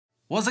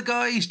What's up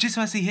guys, Jim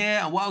Yosef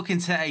here and welcome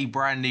to a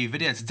brand new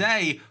video.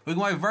 Today we're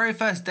going to my very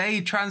first day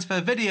transfer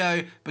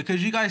video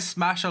because you guys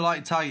smashed a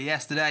like target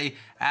yesterday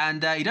and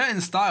you done it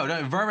in style,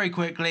 done it very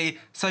quickly.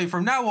 So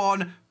from now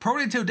on,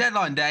 probably until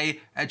deadline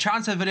day, a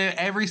transfer video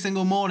every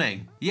single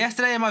morning.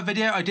 Yesterday in my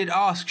video I did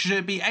ask should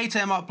it be 8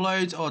 AM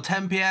uploads or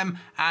 10 PM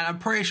and I'm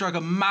pretty sure like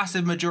a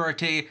massive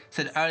majority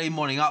said early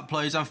morning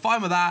uploads. I'm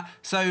fine with that,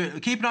 so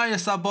keep an eye on your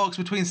sub box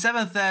between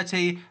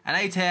 7:30 and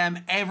 8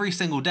 AM every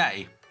single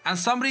day. And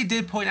somebody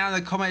did point out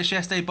in the comments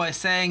yesterday by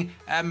saying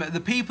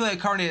the people that are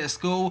currently at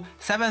school,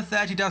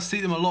 7:30 does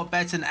suit them a lot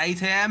better than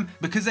 8 AM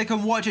because they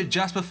can watch it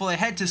just before they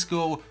head to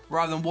school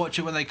rather than watch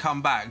it when they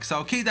come back. So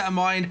I'll keep that in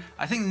mind.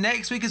 I think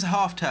next week is a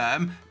half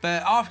term,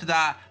 but after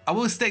that, I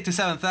will stick to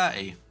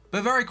 7:30.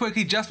 But very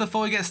quickly, just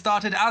before we get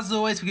started, as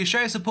always, we can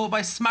show your support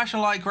by smashing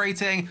a like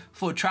rating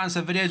for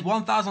transfer videos.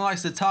 1,000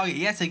 likes to target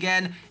yet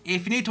again.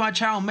 If you're new to my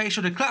channel, make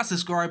sure to click that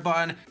subscribe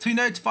button to be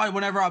notified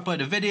whenever I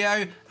upload a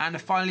video.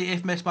 And finally,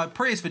 if you missed my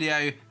previous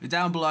video,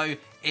 down below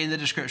in the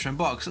description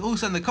box.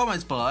 Also in the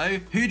comments below,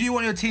 who do you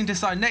want your team to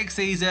sign next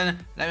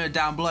season? Let me know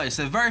down below.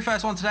 So the very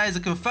first one today is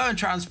a confirmed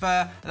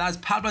transfer, and that's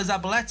Pablo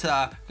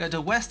Zabaleta going to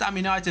West Ham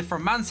United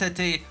from Man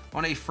City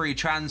on a free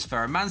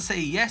transfer. Man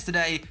City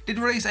yesterday did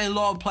release a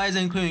lot of players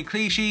including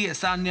Clichy,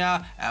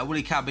 Sanya,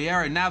 Willy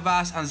Caballero,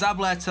 Navas, and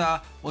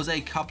Zabaleta was a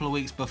couple of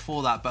weeks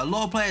before that. But a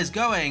lot of players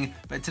going,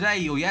 but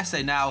today or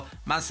yesterday now,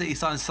 Man City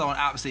signed someone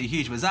absolutely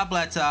huge with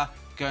Zabaleta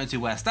going to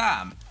West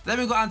Ham. Then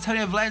we've got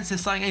Antonio Valencia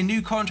signing a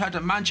new contract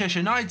at Manchester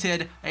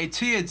United, a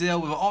 2-year deal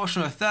with an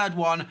option of a third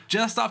one,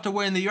 just after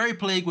winning the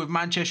Europa League with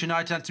Manchester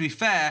United. And to be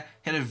fair,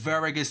 he had a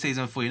very good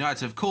season for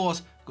United, of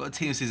course, got a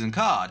team season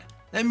card.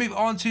 Then move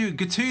on to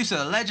Gattuso,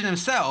 the legend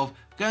himself,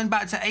 going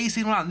back to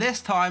AC Milan, this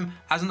time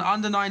as an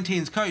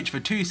under-19s coach for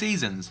 2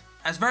 seasons.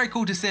 It's very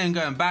cool to see him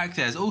going back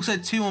there. There's also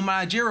 2 more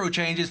managerial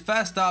changes.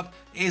 First up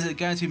is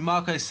going to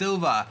Bernardo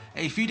Silva.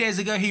 A few days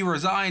ago he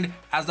resigned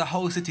as the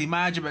Hull City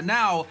manager, but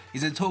now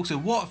he's in talks with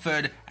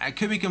Watford and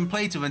could be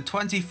completed within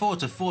 24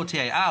 to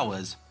 48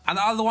 hours. And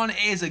the other one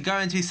is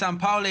going to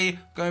Sampaoli,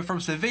 going from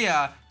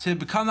Sevilla to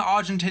become the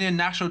Argentinian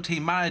national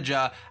team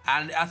manager.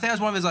 And I think that's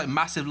one of his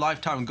massive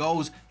lifetime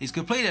goals. He's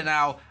completed it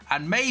now,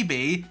 and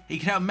maybe he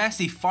can help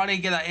Messi finally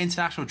get that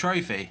international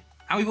trophy.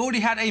 And we've already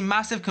had a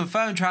massive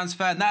confirmed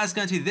transfer, and that is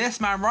going to this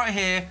man right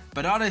here,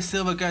 Bernardo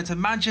Silva, going to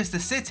Manchester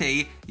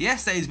City.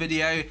 Yesterday's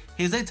video,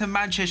 he's linked to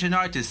Manchester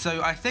United,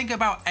 so I think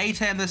about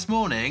 8 AM this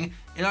morning,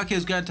 it like he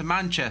was going to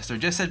Manchester. It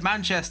just said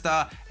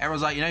Manchester,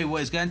 everyone's like, you know what,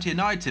 he's going to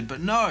United, but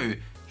no,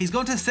 he's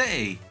gone to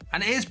City.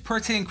 And it is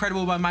pretty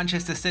incredible by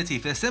Manchester City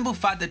for the simple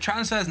fact that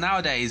transfers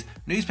nowadays,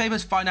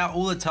 newspapers find out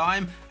all the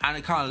time and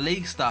it kind of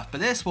leaks stuff,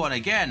 but this one,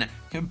 again,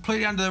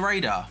 completely under the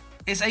radar.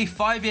 It's a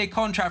 5-year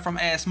contract from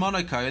AS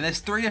Monaco, and there's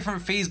 3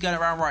 different fees going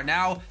around right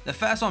now. The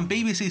first one,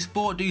 BBC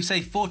Sport do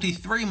say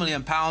 £43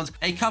 million,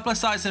 a couple of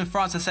sites in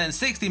France are saying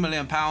 £60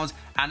 million,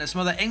 and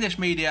some other English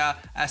media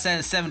are saying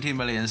 £17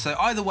 million. So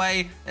either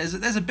way,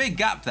 there's a big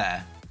gap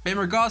there. But in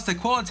regards to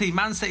quality,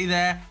 Man City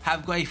there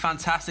have got a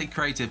fantastic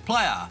creative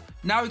player.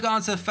 Now we go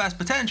on to the first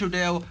potential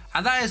deal,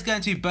 and that is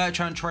going to be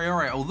Bertrand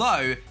Traore,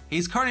 although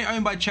he's currently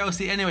owned by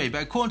Chelsea anyway.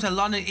 But according to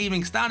London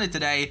Evening Standard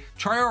today,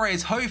 Traore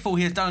is hopeful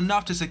he has done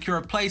enough to secure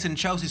a place in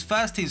Chelsea's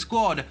first team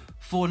squad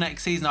for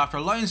next season after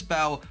a loan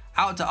spell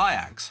out to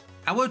Ajax.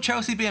 And with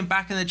Chelsea being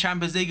back in the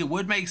Champions League, it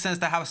would make sense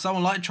to have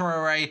someone like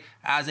Traore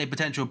as a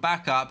potential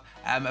backup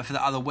for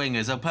the other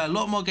wingers. They'll play a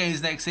lot more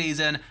games next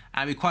season,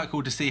 and it'd be quite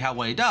cool to see how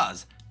well he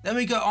does. Then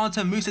we go on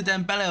to Moussa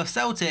Dembele of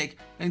Celtic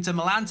into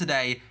Milan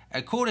today,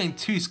 according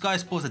to Sky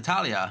Sports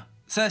Italia.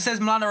 So it says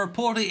Milan are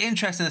reportedly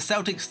interested in the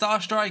Celtic star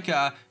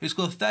striker who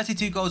scored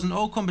 32 goals in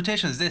all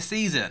competitions this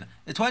season.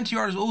 The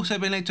 20-year-old has also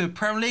been linked to a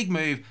Premier League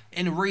move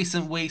in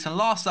recent weeks, and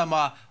last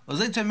summer was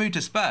linked to a move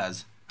to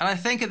Spurs. And I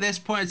think at this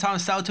point in time,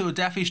 Celtic will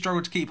definitely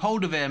struggle to keep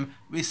hold of him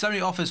with so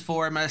many offers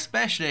for him, and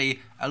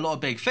especially a lot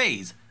of big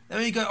fees. Then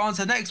we go on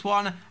to the next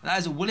one, and that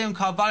is William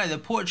Carvalho, the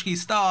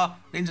Portuguese star,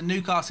 linked to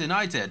Newcastle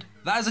United.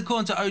 That is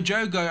according to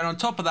Ojogo, and on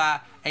top of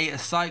that, a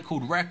site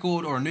called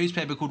Record, or a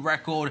newspaper called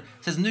Record,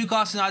 says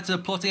Newcastle United are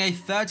plotting a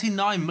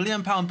 £39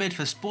 million bid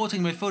for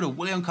Sporting midfielder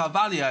William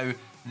Carvalho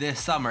this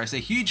summer. It's a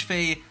huge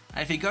fee,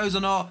 and if he goes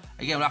or not,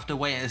 again, we'll have to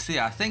wait and see.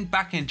 I think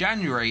back in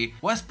January,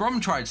 West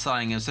Brom tried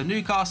signing him, so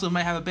Newcastle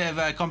may have a bit of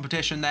a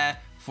competition there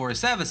for his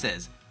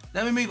services.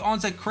 Then we move on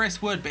to Chris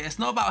Wood, but it's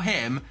not about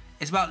him.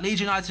 It's about Leeds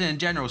United in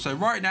general. So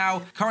right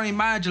now, currently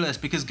managerless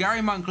because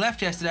Gary Monk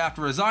left yesterday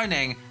after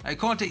resigning.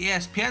 According to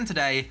ESPN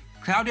today,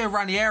 Claudio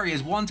Ranieri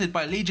is wanted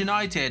by Leeds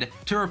United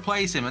to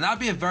replace him, and that would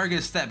be a very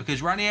good step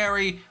because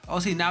Ranieri,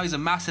 obviously now he's a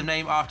massive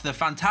name after the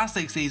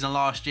fantastic season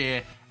last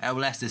year at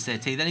Leicester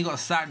City. Then he got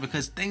sacked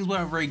because things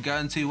weren't really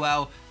going too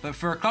well, but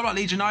for a club like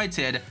Leeds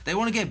United, they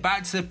want to get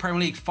back to the Premier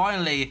League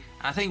finally,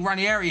 and I think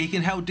Ranieri, he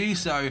can help do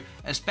so,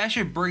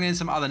 especially bringing in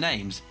some other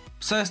names.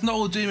 So it's not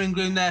all doom and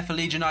gloom there for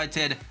Leeds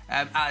United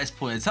at this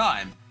point in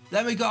time.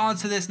 Then we got on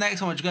to this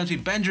next one, which is going to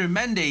be Benjamin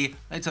Mendy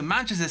linked to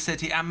Manchester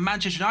City and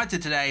Manchester United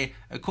today.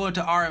 According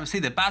to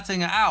RMC, they're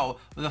batting it out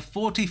with a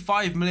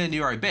 €45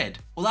 million bid.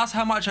 Well, that's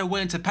how much they're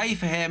willing to pay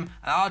for him.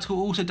 The article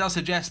also does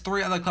suggest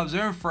 3 other clubs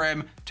are in for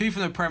him, 2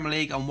 from the Premier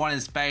League and 1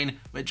 in Spain,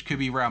 which could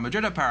be Real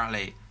Madrid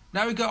apparently.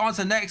 Now we go on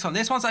to the next one.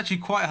 This one's actually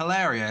quite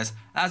hilarious.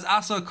 That's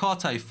Assou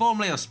Koto,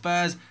 formerly of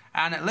Spurs,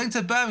 and linked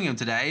to Birmingham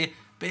today,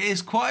 but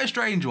it's quite a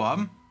strange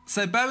one.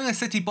 So Birmingham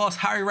City boss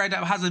Harry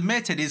Redknapp has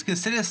admitted he's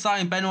considered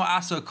signing Benoit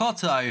Assou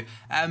Koto,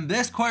 and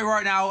this quote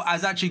right now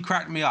has actually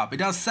cracked me up. It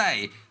does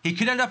say he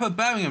could end up at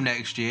Birmingham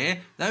next year.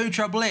 The only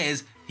trouble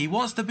is he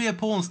wants to be a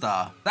porn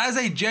star. That is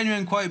a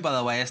genuine quote, by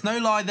the way. It's no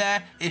lie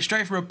there. It's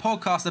straight from a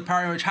podcast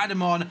apparently which had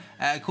him on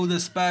called The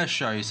Spurs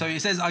Show. So he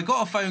says, I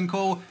got a phone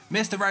call,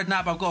 Mr.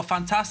 Redknapp, I've got a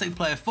fantastic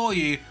player for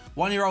you.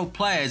 1-year-old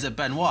players at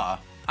Benoit.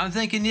 I'm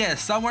thinking, yeah,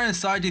 somewhere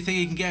inside do you think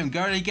you can get him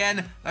going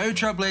again? The only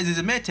trouble is he's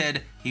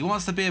admitted he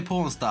wants to be a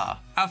porn star.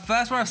 At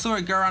first when I saw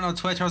it go around on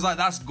Twitter, I was like,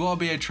 that's gotta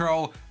be a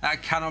troll,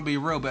 that cannot be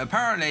real. But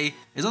apparently,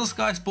 it's on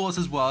Sky Sports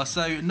as well,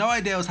 so no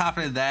idea what's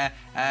happening there.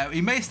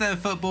 He may stay in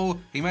football,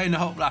 he may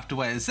not, we'll have to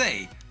wait and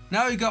see.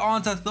 Now we got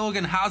on to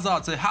Thorgan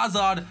Hazard. So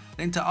Hazard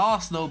linked to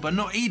Arsenal, but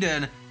not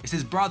Eden, it's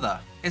his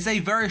brother. It's a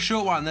very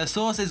short one. The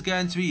source is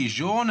going to be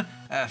Jean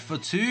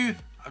Fortu.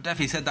 I've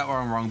definitely said that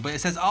one wrong, but it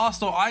says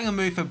Arsenal eyeing a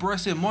move for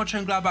Borussia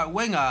Mönchengladbach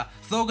winger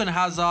Thorgan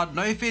Hazard.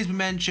 No fees been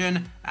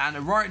mentioned, and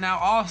right now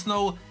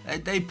Arsenal,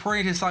 they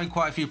probably need to sign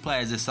quite a few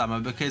players this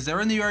summer because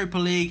they're in the Europa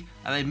League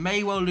and they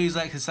may well lose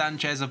Alexis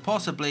Sanchez and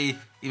possibly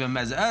even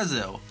Mesut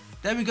Ozil.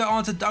 Then we go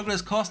on to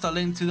Douglas Costa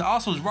linked to the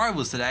Arsenal's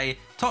rivals today,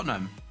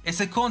 Tottenham. It's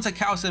according to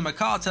Calcio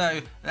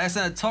Mercato that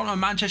said Tottenham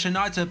and Manchester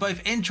United are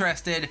both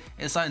interested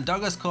in signing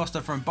Douglas Costa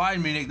from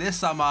Bayern Munich this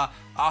summer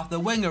after the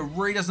winger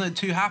really doesn't look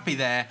too happy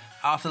there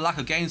after the lack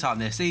of game time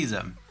this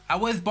season.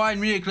 And with Bayern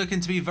Munich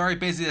looking to be very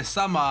busy this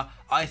summer,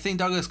 I think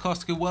Douglas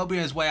Costa could well be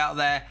on his way out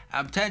there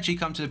and potentially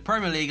come to the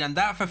Premier League, and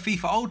that for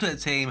FIFA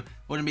Ultimate Team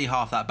wouldn't be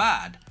half that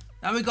bad.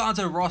 Now we got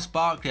onto Ross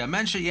Barkley. I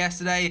mentioned it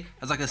yesterday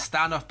as like a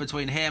standoff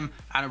between him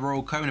and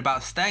Royal Koeman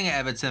about staying at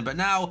Everton, but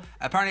now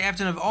apparently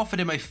Everton have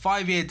offered him a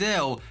 5-year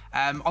deal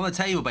on the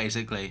table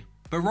basically.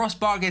 But Ross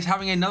Barkley is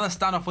having another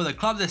standoff with the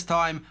club this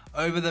time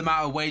over the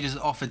amount of wages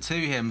offered to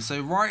him.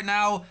 So right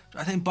now,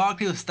 I think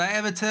Barkley will stay at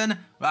Everton.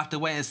 We'll have to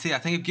wait and see. I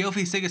think if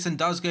Gylfi Sigurdsson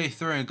does go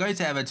through and go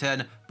to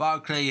Everton,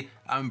 Barkley,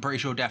 I'm pretty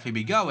sure will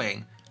definitely be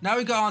going. Now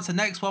we go on to the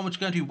next one, which is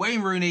going to be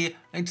Wayne Rooney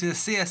linked to the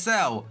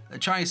CSL, the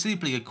Chinese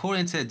Super League,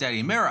 according to the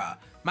Daily Mirror.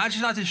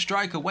 Manchester United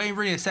striker Wayne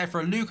Rooney is set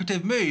for a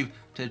lucrative move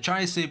to the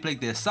Chinese Super League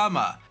this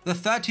summer. The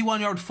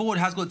 31-year-old forward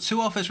has got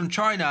 2 offers from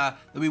China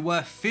that will be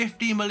worth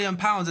 £50 million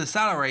in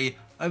salary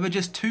over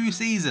just 2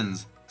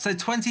 seasons. So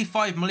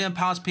 £25 million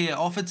per year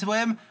offered to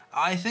him.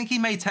 I think he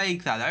may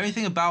take that. The only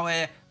thing about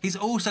it, he's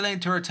also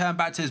linked to return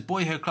back to his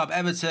boyhood club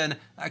Everton.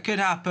 That could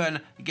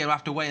happen. Again, we'll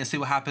have to wait and see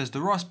what happens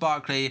to Ross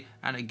Barkley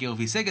and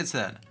Gylfi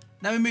Sigurdsson.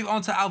 Now we move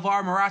on to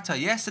Alvaro Morata.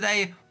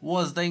 Yesterday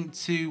was linked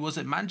to, was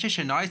it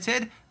Manchester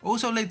United?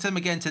 Also linked to him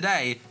again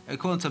today.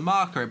 According to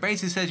Marca, it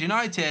basically says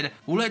United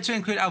will look to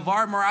include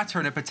Alvaro Morata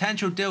in a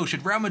potential deal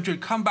should Real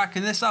Madrid come back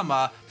in this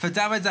summer for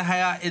David De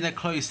Gea in the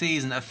close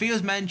season. A fee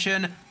was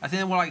mentioned, I think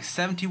they were like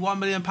 £71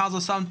 million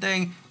or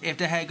something if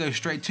De Gea goes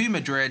straight to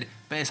Madrid,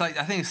 but it's like,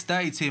 I think it's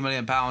 £32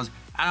 million and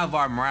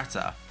Alvaro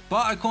Morata.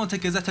 But according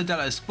to Gazzetta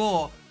dello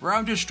Sport, Real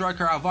Madrid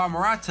striker Alvaro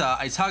Morata,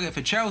 a target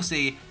for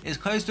Chelsea, is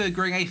close to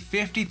agreeing a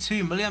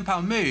 £52 million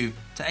move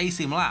to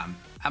AC Milan.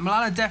 And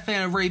Milan are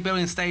definitely in a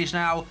rebuilding stage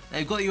now.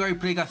 They've got the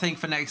Europa League, I think,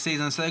 for next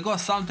season, so they've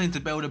got something to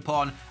build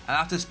upon and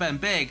have to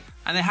spend big.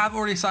 And they have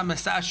already signed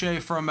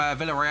Mustachio from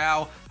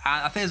Villarreal,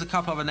 and I think there's a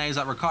couple other names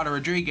like Ricardo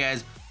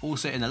Rodriguez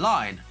also in the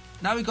line.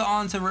 Now we got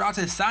on to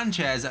Renato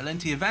Sanchez at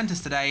linked to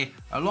Juventus today,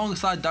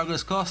 alongside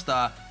Douglas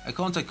Costa,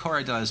 according to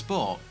Corriere dello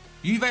Sport.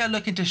 Juve are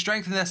looking to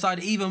strengthen their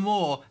side even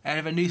more ahead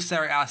of a new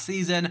Serie A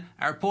season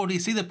and reportedly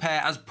see the pair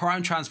as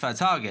prime transfer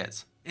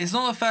targets. It's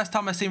not the first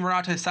time I've seen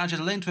Renato Sanchez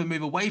linked to a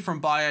move away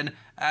from Bayern.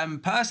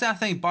 Personally, I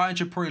think Bayern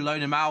should probably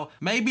loan him out,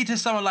 maybe to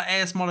someone like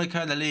AS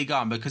Monaco in the Ligue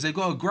 1, because they've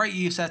got a great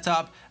youth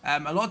setup,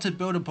 a lot to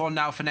build upon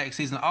now for next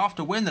season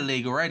after winning the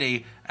league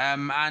already.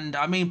 And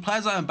I mean,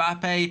 players like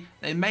Mbappe,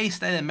 they may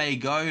stay, they may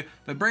go,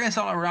 but bringing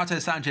someone like Renato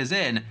Sanchez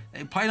in,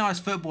 they play nice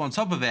football on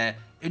top of it,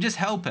 it would just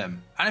help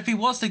him. And if he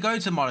was to go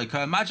to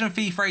Monaco, imagine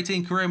FIFA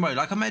 18 career mode,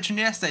 like I mentioned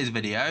in yesterday's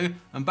video.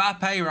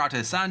 Mbappe,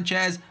 Renato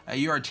Sanchez,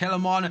 Yuri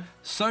Tielemans,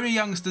 so many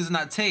youngsters in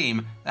that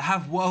team that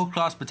have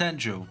world-class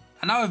potential.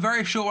 And now a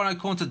very short one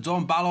according to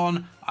Don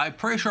Ballon. I'm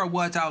pretty sure I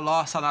worked out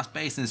last time, that's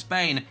based in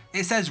Spain.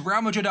 It says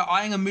Real Madrid are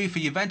eyeing a move for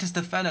Juventus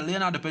defender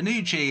Leonardo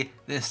Bonucci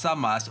this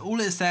summer. That's all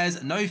it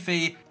says, no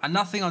fee and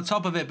nothing on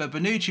top of it. But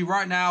Bonucci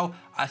right now,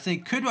 I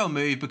think could well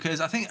move because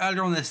I think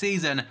earlier on this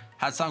season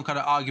had some kind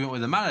of argument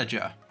with the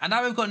manager. And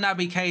now we've got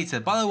Naby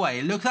Keita. By the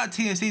way, look at that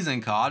team of season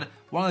card.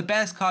 One of the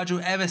best cards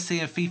you'll ever see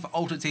in FIFA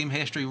Ultimate Team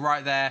history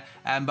right there.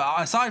 But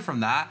aside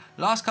from that,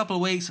 last couple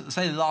of weeks,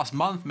 say the last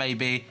month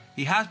maybe,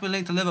 he has been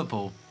linked to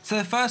Liverpool. So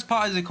the first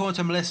part is according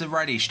to Melissa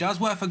Reddy. She does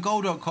work for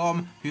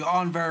Goal.com, who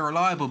aren't very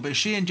reliable, but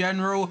she in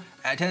general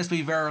tends to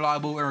be very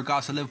reliable in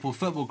regards to Liverpool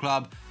Football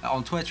Club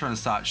on Twitter and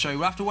such. So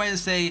we'll have to wait and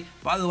see.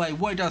 By the way,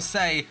 what it does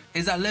say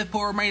is that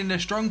Liverpool remain in a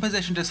strong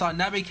position to sign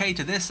Naby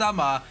Keita this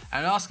summer,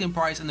 and an asking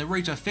price in the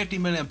region of £50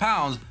 million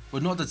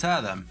would not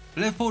deter them.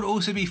 Liverpool would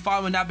also be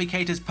fine with Naby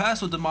Keita's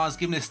personal demands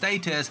given his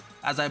status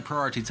as a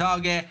priority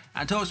target,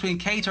 and talks between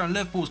Keita and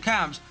Liverpool's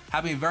camps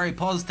have been very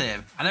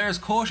positive, and there is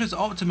cautious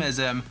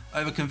optimism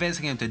over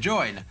convincing him to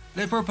join.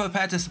 Liverpool are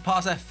prepared to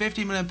surpass their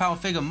 £50 million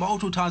figure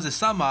multiple times this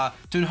summer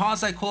to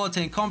enhance their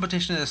quality and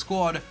competition in their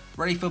squad,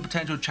 ready for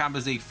potential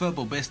Champions League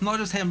football. But it's not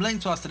just him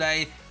linked to us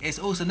today, it's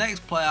also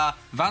next player,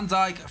 Van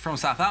Dijk from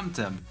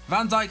Southampton.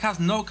 Van Dijk has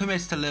not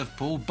committed to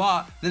Liverpool,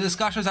 but the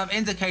discussions have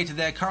indicated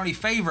they're currently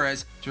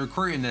favourites to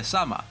recruit him this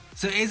summer.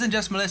 So it isn't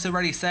just Melissa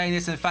Reddy saying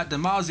this, in fact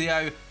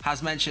Damasio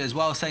has mentioned as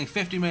well, saying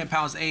 £50 million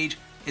each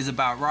is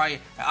about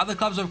right. Other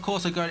clubs of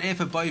course are going in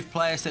for both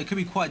players, so it could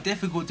be quite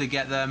difficult to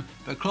get them,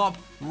 but Klopp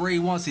really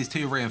wants these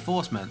two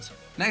reinforcements.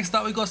 Next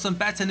up, we've got some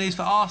better news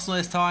for Arsenal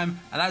this time,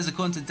 and that is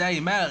according to Daily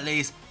Mail at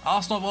least.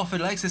 Arsenal have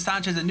offered Alexis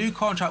Sanchez a new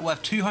contract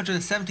worth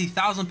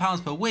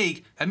 £270,000 per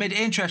week amid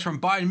interest from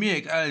Bayern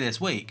Munich earlier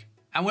this week.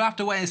 And we'll have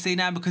to wait and see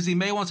now, because he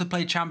may want to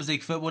play Champions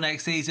League football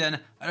next season.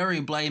 I don't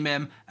really blame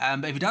him,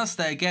 but if he does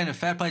stay, again,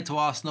 fair play to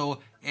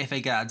Arsenal if they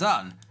get that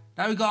done.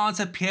 Now we got on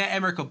to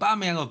Pierre-Emerick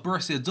Aubameyang of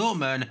Borussia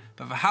Dortmund,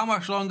 but for how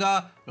much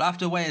longer, we'll have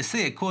to wait and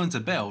see according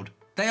to Bild.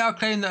 They are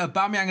claiming that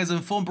Aubameyang has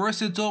informed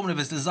Borussia Dortmund of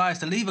his desires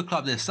to leave the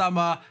club this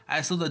summer,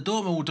 and so that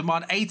Dortmund will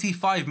demand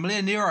 €85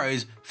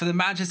 million for the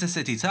Manchester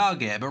City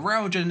target, but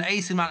Real Madrid and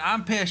AC Milan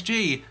and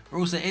PSG are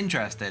also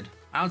interested.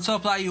 And on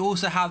top of that, you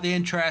also have the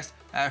interest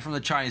from the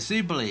Chinese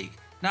Super League.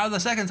 Now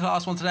the second to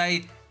last one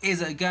today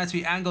is going to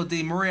be Angel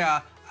Di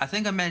Maria. I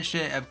think I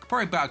mentioned it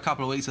probably about a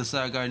couple of weeks or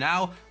so ago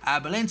now,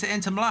 but linked to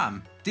Inter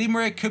Milan. Di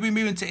Maria could be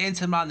moving to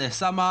Inter Milan this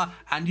summer,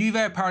 and Juve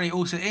apparently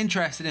also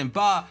interested in,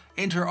 but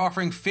Inter are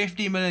offering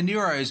 €50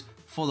 million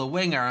for the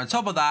winger. And on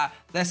top of that,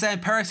 they're saying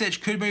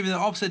Perisic could move in the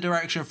opposite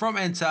direction from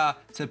Inter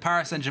to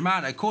Paris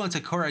Saint-Germain, according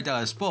to Corriere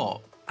dello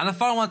Sport. And the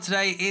final one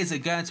today is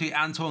going to be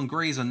Antoine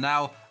Griezmann.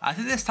 Now, I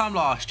think this time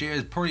last year it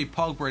was probably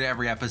Pogba in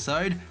every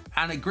episode,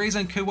 and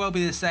Griezmann could well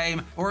be the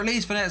same, or at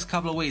least for the next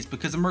couple of weeks,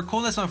 because I'm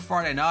recording this on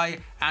Friday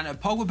night, and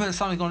Pogba put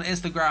something on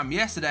Instagram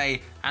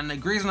yesterday, and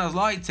Griezmann has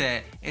liked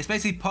it. It's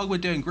basically Pogba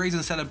doing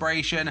Griezmann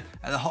celebration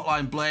at the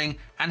hotline bling,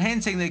 and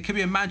hinting that it could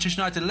be a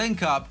Manchester United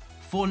link-up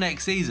for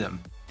next season.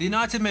 The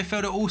United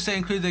midfielder also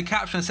included the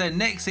caption saying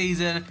next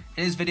season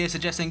in his video,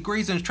 suggesting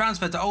Griezmann's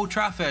transfer to Old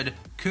Trafford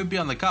could be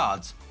on the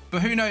cards.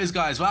 But who knows,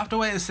 guys, we'll have to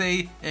wait and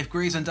see if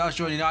Griezmann does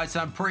join United.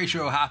 I'm pretty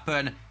sure it'll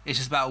happen, it's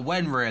just about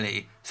when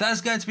really. So that's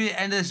going to be the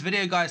end of this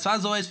video, guys. So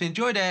as always, if you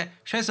enjoyed it,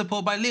 show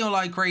support by leaving a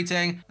like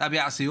rating, that'd be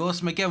absolutely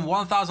awesome. Again,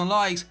 1,000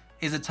 likes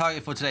is the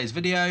target for today's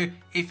video.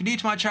 If you're new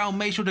to my channel,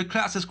 make sure to click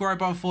that subscribe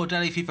button for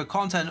daily FIFA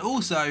content.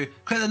 Also,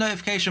 click the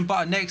notification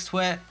button next to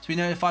it to be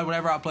notified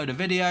whenever I upload a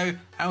video. And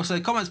also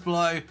comments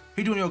below,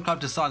 who do you want your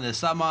club to sign this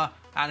summer?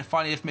 And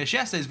finally, if you missed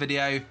yesterday's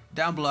video,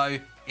 down below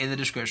in the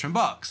description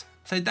box.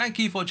 So thank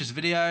you for watching this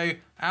video, and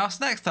I'll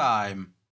see you next time.